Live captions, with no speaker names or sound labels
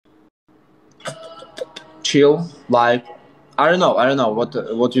chill, like I don't know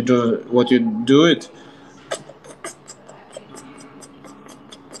what you do it.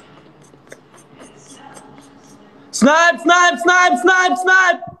 Snipe, snipe, snipe, snipe,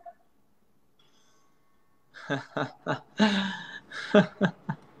 snipe.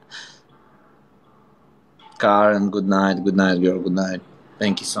 Karen, good night, girl, good night.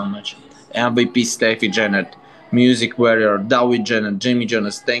 Thank you so much. MVP Steffi Janet, Music Warrior, David Janet, Jimmy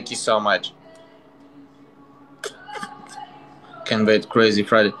Jonas, thank you so much. Can't wait, Crazy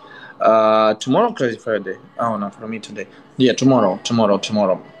Friday. Tomorrow, Crazy Friday. Oh no, for me today. Yeah, tomorrow.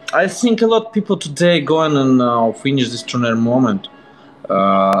 I think a lot of people today going and finish this tournament moment.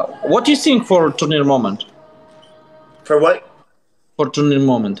 What do you think for tournament moment? For what? For tournament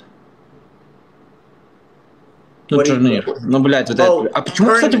moment. Ну, What do турнир. you, Ну, блядь, вот oh, это. А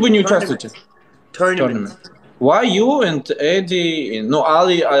почему, кстати, вы не участвуете? Tournament. Why you and Eddie? No,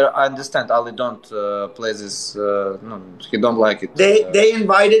 Ali. I understand. Ali don't play this. No, he don't like it. They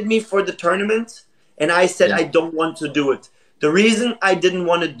invited me for the tournament, and I said Yeah. I don't want to do it. The reason I didn't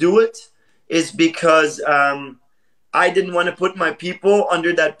want to do it is because I didn't want to put my people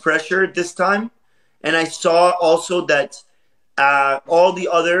under that pressure this time, and I saw also that all the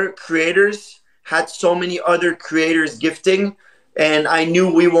other creators had so many other creators gifting, and I knew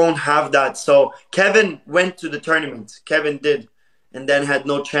we won't have that. So Kevin went to the tournament. Kevin did, and then had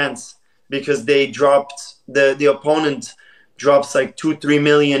no chance because they dropped the opponent drops like 2-3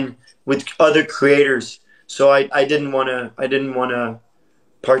 million with other creators. So I didn't wanna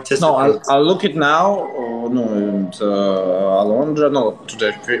participate. No, I'll look it now. No, and Alondra. No, to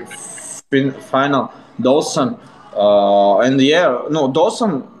the final Dawson. And yeah, no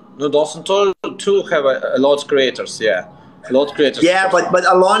Dawson. No, Dawson too have a lot of creators. Yeah, a lot of creators. Yeah, but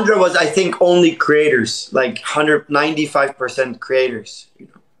Alondra was, I think, only creators, like 195% creators. You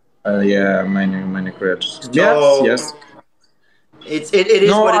know. Yeah, many creators. So yes. It is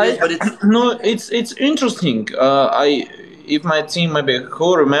No, what it is, but it's no, it's interesting. If my team maybe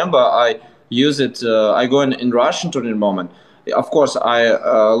who remember I use it. I go in Russian tournament moment. Of course, I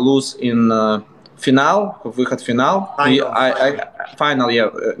lose in финал, выход в финал. Final, yeah,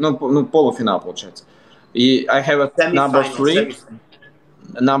 ну полуфинал получается. И I have a number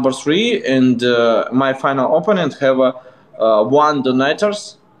three, and my final opponent have one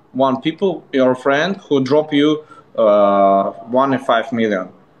donators, one people, your friend who drop you 1.5 million.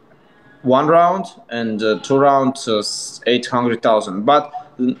 One round and two rounds 800,000. But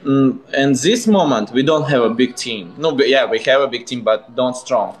in this moment we don't have a big team. No, but yeah, we have a big team, but don't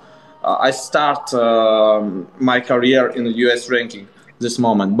strong. I start my career in the US ranking this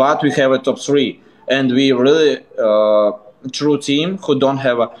moment, but we have a top three, and we really true team who don't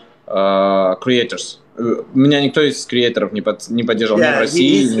have creators. Меня никто из креаторов не поддержал ни в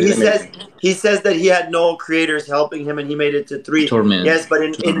России, ни в Америке. He says that he had no creators helping him, and he made it to 3. Tournament. Yes, but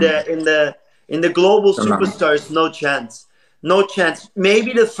in the global superstars, no chance. No chance.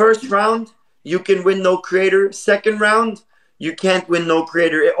 Maybe the first round you can win no creator. Second round you can't win no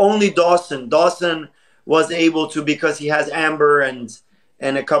creator. Only Dawson. Dawson was able to because he has Amber and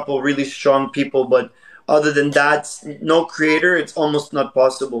a couple really strong people. But other than that, no creator. It's almost not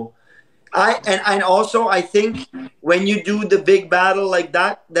possible. And also I think when you do the big battle like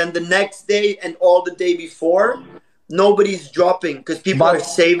that, then the next day and all the day before, nobody's dropping because people are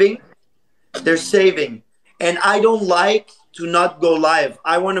saving. They're saving. And I don't like to not go live.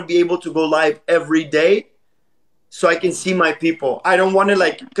 I want to be able to go live every day so I can see my people. I don't want to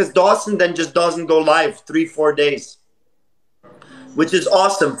because Dawson then just doesn't go live 3-4 days, which is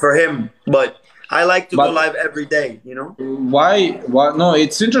awesome for him. But I like to go live every day, you know? Why? No,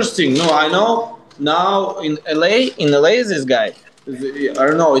 it's interesting. No, I know now in LA, this guy, I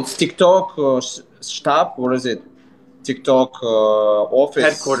don't know, it's TikTok Stab, what is it? TikTok office.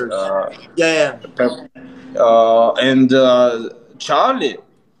 Headquarters. Yeah. And Charlie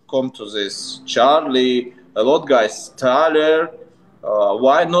come to this. Charlie, a lot guys, Tyler,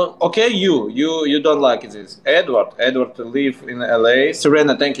 why not? Okay, you don't like this. Edward live in LA.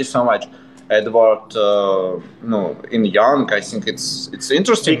 Serena, thank you so much. Edward, no, in Young, I think it's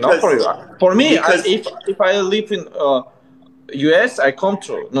interesting. Not for you. For me, if I live in US, I come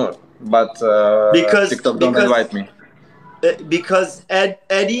to but TikTok don't invite me. Because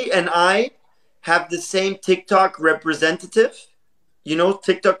Eddie and I have the same TikTok representative. You know,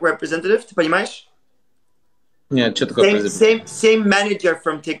 TikTok representative, ты понимаешь? Нет, что такое? Same manager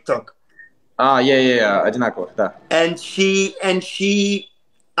from TikTok. Yeah, одинаково, да. And she,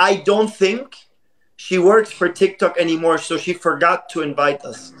 I don't think she works for TikTok anymore, so she forgot to invite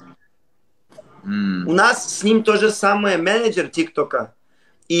us. У нас с ним то же самое менеджер ТикТока.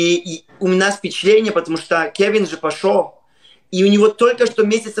 И у меня впечатление, потому что Кевин же пошел, и у него только что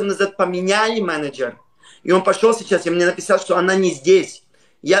месяцем назад поменяли менеджер. И он пошел сейчас, и мне написал, что она не здесь.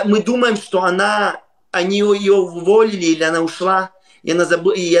 Мы думаем, что они ее уволили или она ушла. И она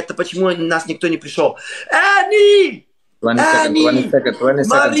забыла, и это почему нас никто не пришел. Annie! 20 seconds,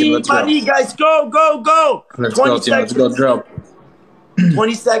 Marie, guys, go! Let's go, team, let's go, drop.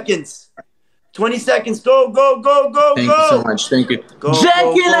 20 seconds. 20 seconds, go! Thank you so much, thank you. Jack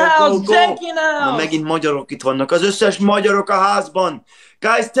in the house! Na megint magyarok itt vannak, az összes magyarok a házban.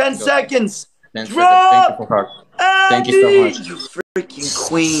 Guys, 10 seconds. 10 seconds, thank you for her. Thank you so much. You freaking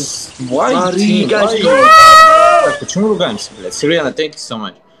queen. Why, Marie, guys, why? go! Так, почему ругаемся, блядь? Serena, thank you so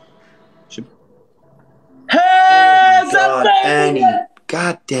much. God, Annie.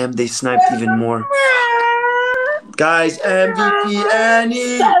 God damn, they sniped even more. Guys, MVP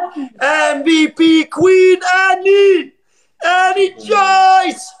Annie! MVP Queen Annie! Annie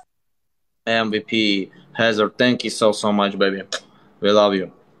Joyce! MVP Hazard, thank you so much, baby. We love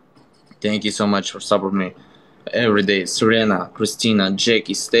you. Thank you so much for supporting me every day. Serena, Christina,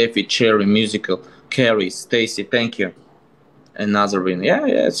 Jackie, Steffi, Cherry, Musical, Carrie, Stacy, thank you. Another win.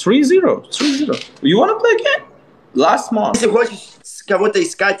 Yeah, 3-0. 3-0. You wanna play again? Last month. Если хочешь кого-то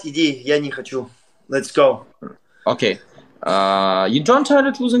искать, иди. Я не хочу. Let's go. Okay. You don't tired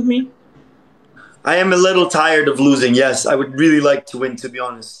of losing me? I am a little tired of losing. Yes, I would really like to win. To be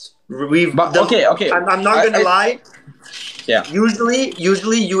honest, okay. I'm not gonna lie. Yeah.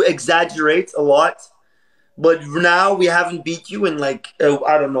 Usually you exaggerate a lot, but now we haven't beat you in like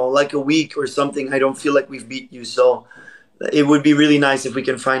I don't know, like a week or something. I don't feel like we've beat you, so it would be really nice if we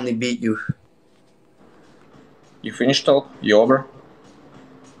can finally beat you. You finished talk? You over?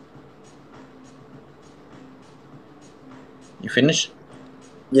 You finished?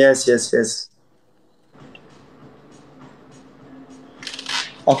 Yes.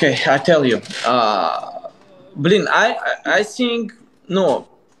 Okay, I tell you. Blin, I think no.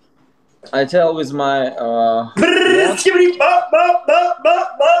 I tell with my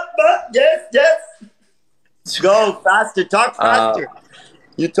Yes. Go faster, talk faster.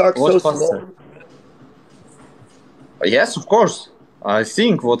 You talk so slow. Yes, of course. I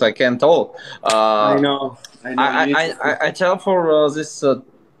think what I can tell. I know. I tell for this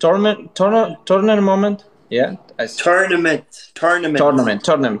tournament moment. Yeah. Tournament.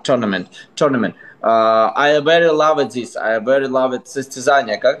 I very love this. I very love it.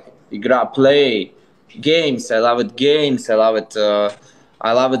 Состязание, как игра, play, games. I love it. Games. I love it.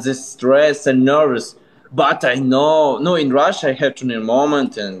 I love it. This stress and nervous. But I know, no, in Russia I have tournament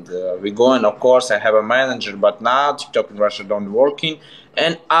moment, and we go, and of course I have a manager. But now TikTok in Russia don't working,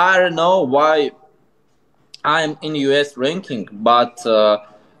 and I don't know why I'm in US ranking, but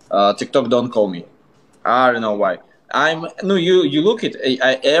TikTok don't call me. I don't know why. You look at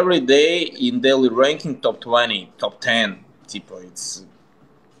every day in daily ranking top 20, top 10. Tipo,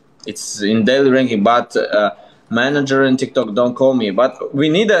 it's in daily ranking, but manager and TikTok don't call me. But we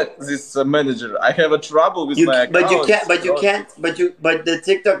need this manager. I have a trouble with my account. But the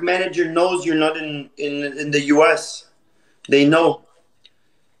TikTok manager knows you're not in the US. They know.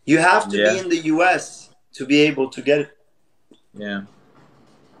 You have to be in the US to be able to get it. Yeah.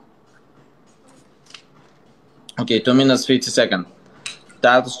 Okay, 2 minutes 50 seconds.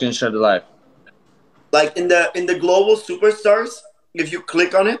 That screen share the live. Like in the global superstars, if you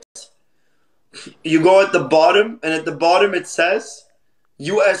click on it, you go at the bottom, and at the bottom it says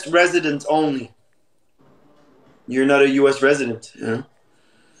US residents only. You're not a US resident.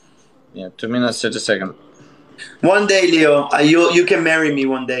 Yeah, 2 minutes 30 seconds. One day, Leo, you can marry me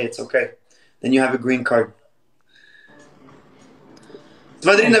one day. It's okay. Then you have a green card.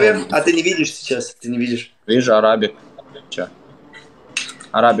 Смотри наверх, а ты не видишь сейчас, ты не видишь. Вижу, арабик. Че?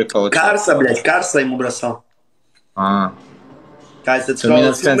 Арабик получил. Карса ему бросал. Guys, let's 2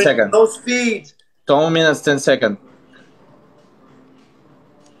 minutes 10 seconds. No speed. 2 minutes 10 seconds.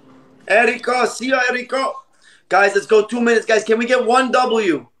 Erico, see you, Erico. Guys, let's go 2 minutes. Guys, can we get 1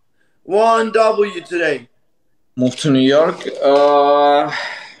 W? 1 W today. Move to New York.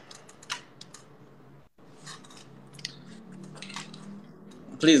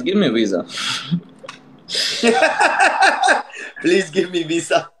 Please give me visa. Please give me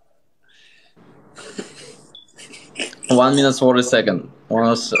visa. 1 minute 40 seconds.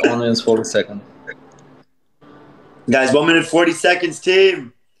 1 minute 40 seconds. Guys, 1 minute 40 seconds,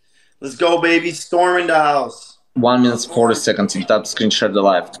 team. Let's go, baby. Storm in the house. 1 minute 40 seconds. Tap screen share the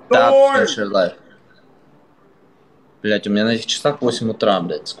live. Tap screen share live. Блять, у меня на этих часах 8 утра,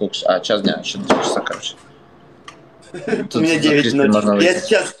 блять. Сколько? Час дня, еще 2 часа, короче. У меня 9 ночи. Я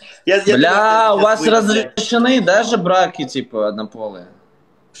сейчас... Бля, у вас разрешены даже браки, типа, однополые?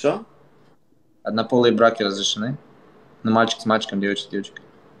 Что? Однополые браки разрешены? Ну, мальчик с мальчиком, девочка с девочкой.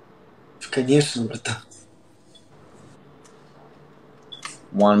 Конечно, братан.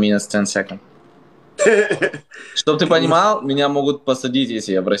 1 minute 10 seconds. Чтоб ты понимал, меня могут посадить,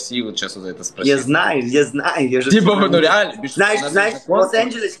 если я в России вот сейчас вот это спросил. Я знаю, я же... Типа, ну реально. Знаешь, в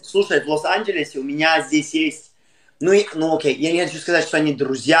Лос-Анджелесе, слушай, в Лос-Анджелесе у меня здесь есть... Ну окей, я не хочу сказать, что они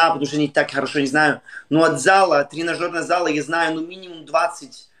друзья, потому что они так хорошо не знаю. Но от зала, тренажерного зала я знаю, ну, минимум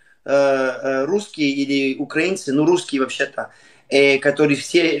 20 русские или украинцы, ну, русские вообще-то, которые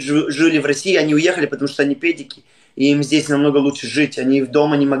все жили в России, они уехали, потому что они педики. И им здесь намного лучше жить. Они в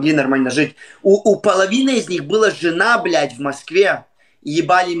дома не могли нормально жить. У половины из них была жена, блядь, в Москве. И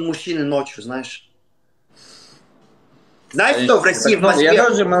ебали мужчины ночью, знаешь. Знаешь, что в России, в Москве... Я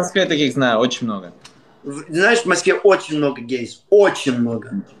тоже в Москве таких знаю, очень много. Знаешь, в Москве очень много гейс. Очень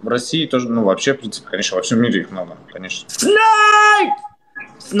много. В России тоже, ну, вообще, в принципе, конечно, во всем мире их много, конечно. Снайп!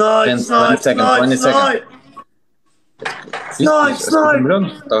 Снайп, снайп, снайп, снайп! Снайп, снайп!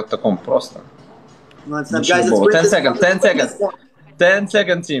 В таком просто. No, it's not, guys, it's 10 seconds, 10 seconds. 10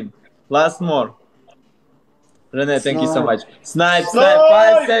 seconds, team. Last more. Rene, thank you so much. Snipe, snipe,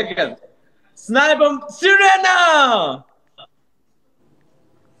 5 seconds. Snipe him, Sirena!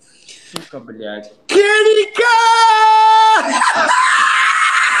 Сука, блядь. Кирика!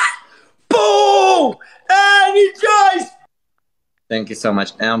 Boom! And rejoice! Thank you so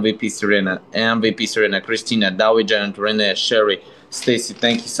much. MVP Serena, Christina, Dowie Janet, Rene, Sherry, Stacy,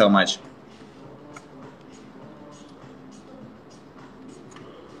 thank you so much.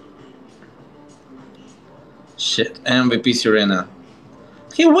 Shit, MVP Serena.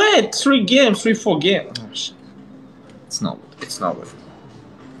 He wait 3 games, 4 games. Oh shit. It's not good. It's not good.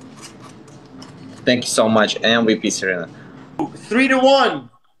 Thank you so much, MVP Serena. 3-1.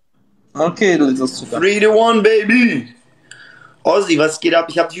 Okay, little super. 3-1, baby. Ozzy, was geht ab?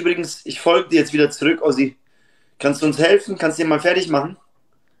 Ich folge dir jetzt wieder zurück, Ozzy. Kannst du uns helfen? Kannst du den mal fertig machen?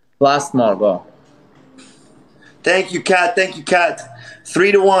 Last more, go. Thank you, Kat. Thank you, Kat.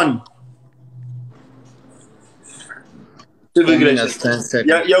 3-1. Ты выиграешь.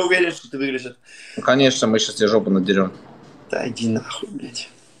 Я уверен, что ты выиграешь. Ну, конечно, мы сейчас тебе жопу надерем. Да иди нахуй, блядь.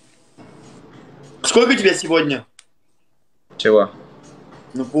 Сколько у тебя сегодня? Чего?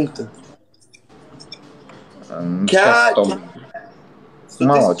 Ну, пункты. Сейчас 100.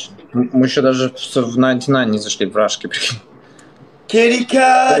 Мало очень. Мы еще даже в 99 не зашли в рашки, прикинь.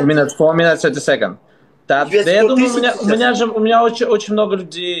 Керика! 4 minutes 30 seconds. Да, я думаю, у меня очень много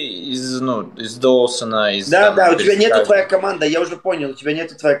людей из Доусона, из... Да, у тебя нету твоя команда, я уже понял, у тебя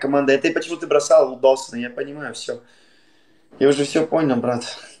нету твоя команда. Это почему ты бросал у Доусона, я понимаю, все. Я уже все понял,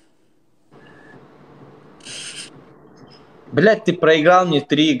 брат. Блять, ты проиграл мне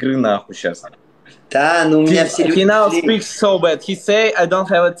 3 игры нахуй сейчас. Да, ну у меня все люди... He now speaks so bad. He say, I don't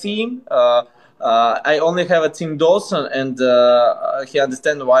have a team. I only have a team Dawson, and he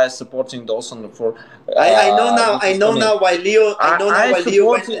understands why I'm supporting Dawson for. I know now why Leo.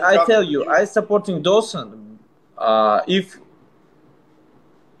 I tell you, I supporting Dawson. If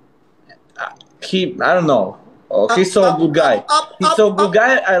he, I don't know. He's so good guy. He's so good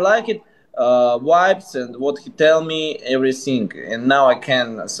guy. I like it. Vibes and what he tell me, everything. And now I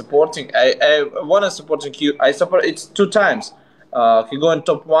can supporting. I wanna supporting you. I support. It's 2 times. He going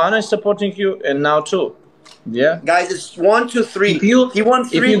top 1 and supporting you, and now 2. Yeah. Guys, it's 1, 2, 3. He won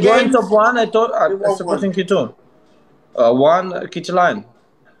 3 If you go in top 1, I'm supporting you too. 1 Kitty Line.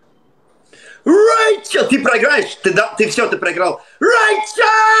 Rachel, ты проиграешь. Ты все, ты проиграл.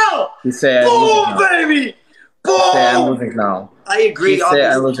 Rachel! He say boom, baby! Boom! He say I'm losing now. I agree. He say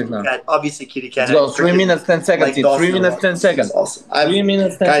I'm losing now. Obviously, Kitty Cat. Let's go. 3 minutes 10 seconds. Like 3 minutes 10 seconds. Awesome. 3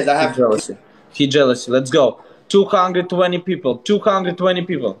 minutes 10 guys, seconds. I have jealousy. He jealousy. Let's go. 220 people. 220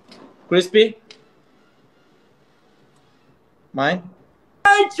 people. Krispy? Mine?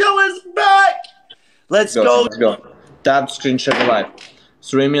 Rachel is back! Let's go. Let's go. Tap screen share live.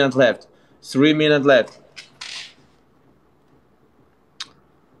 3 minutes left. 3 minutes left.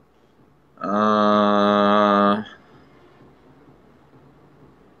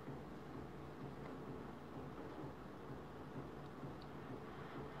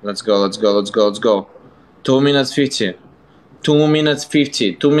 Let's go, let's go, let's go, let's go. 2 minutes 50. 2 minutes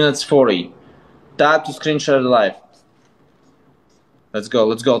 50. 2 minutes 40. Tap to screen share live. Let's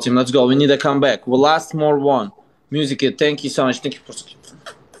go, team, let's go. We need a comeback. We'll last more one. Music, thank you so much. Thank you for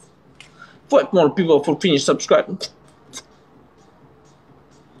 5 more people for finish subscribe.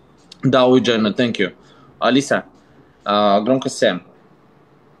 Да, Уиджена, thank you. Алиса, громкость 7.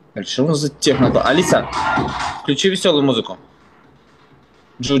 Что у нас за техно? Алиса, включи веселую музыку.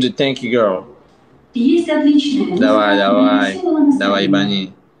 Judy, thank you, girl. Есть отличная музыка. Давай,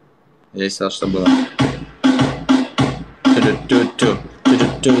 ебани. Я искал, что было.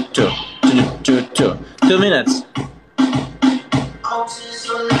 2 minutes.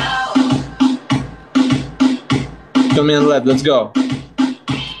 Two minutes left, let's go.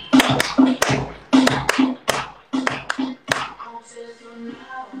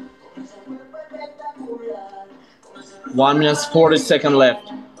 One minute 40 seconds left.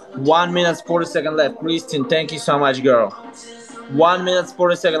 1 minute 40 seconds left. Christine, thank you so much, girl. 1 minute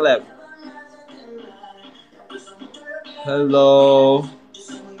 40 seconds left. Hello.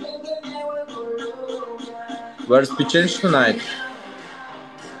 Where's Pichench tonight?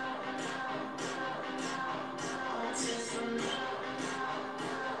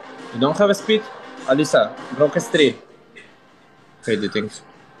 You don't have a speed? Alisa, Brockes 3. How do you think?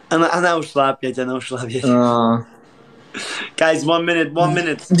 Она ушла опять. Guys, 1 minute.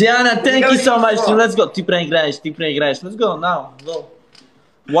 Diana, thank you so much. Let's go. Ты проиграешь. Let's go now. Go.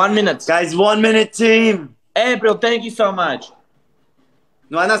 1 minute. Guys, 1 minute, team. April, thank you so much.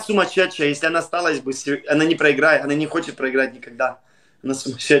 Ну, она сумасшедшая. Если она осталась бы, она не проиграет. Она не хочет проиграть никогда. Она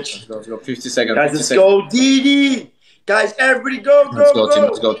сумасшедшая. Let's go. 50 seconds. Guys, let's go. Didi. Guys, everybody go. Let's go, team.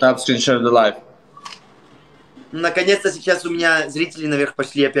 Let's go. Tap screen share the live. Наконец-то сейчас у меня зрители наверх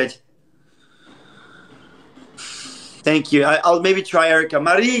пошли опять. Thank you. I'll maybe try Erica.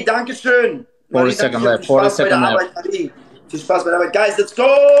 Marie, danke schön. 40 seconds left. 40 seconds left. Viel Spaß bei der Arbeit. Guys, let's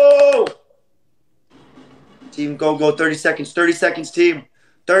go. Team, go. 30 seconds. 30 seconds, team.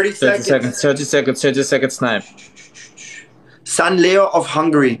 30 seconds. 30 seconds snipe. San Leo of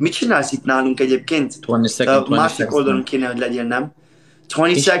Hungary. Мечина ситна нунка дебкент. 20 seconds.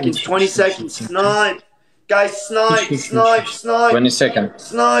 20 seconds. 20 seconds. Snipe. Guys, snipe. 20 seconds.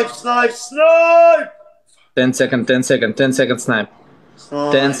 Snipe. 10 seconds snipe. 10 seconds snipe.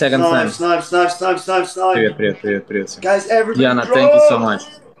 Snipe. Привет. Guys, everybody Diana, go. thank you so much.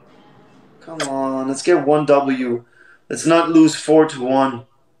 Come on, let's get 1 W. Let's not lose 4-1.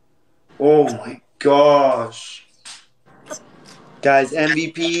 Oh my gosh. Guys,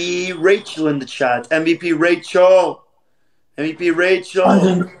 MVP Rachel in the chat. MVP Rachel. Nicole,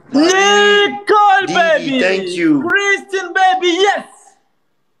 Didi, baby. thank you. Kristen, baby, yes.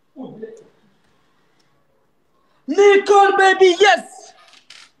 Nicole, baby,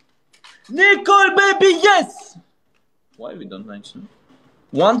 yes. Why we don't mention?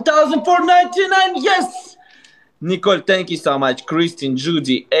 1,499, yes. Nicole, thank you so much. Kristen,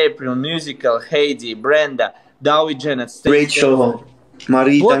 Judy, April, Musical, Heidi, Brenda, Dowie, Janet, Stacey, Rachel,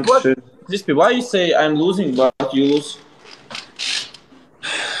 Marie, What? dankeschön. Crispy, why you say I'm losing but you lose?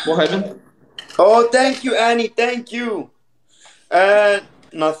 What happened? Oh, thank you, Annie. Thank you.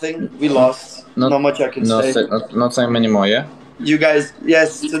 Nothing. We lost. Not much I can say. Not same anymore, yeah? You guys,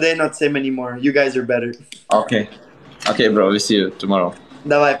 yes, today not same anymore. You guys are better. Okay, bro, we see you tomorrow.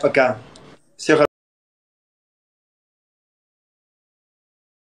 Давай, пока. Всё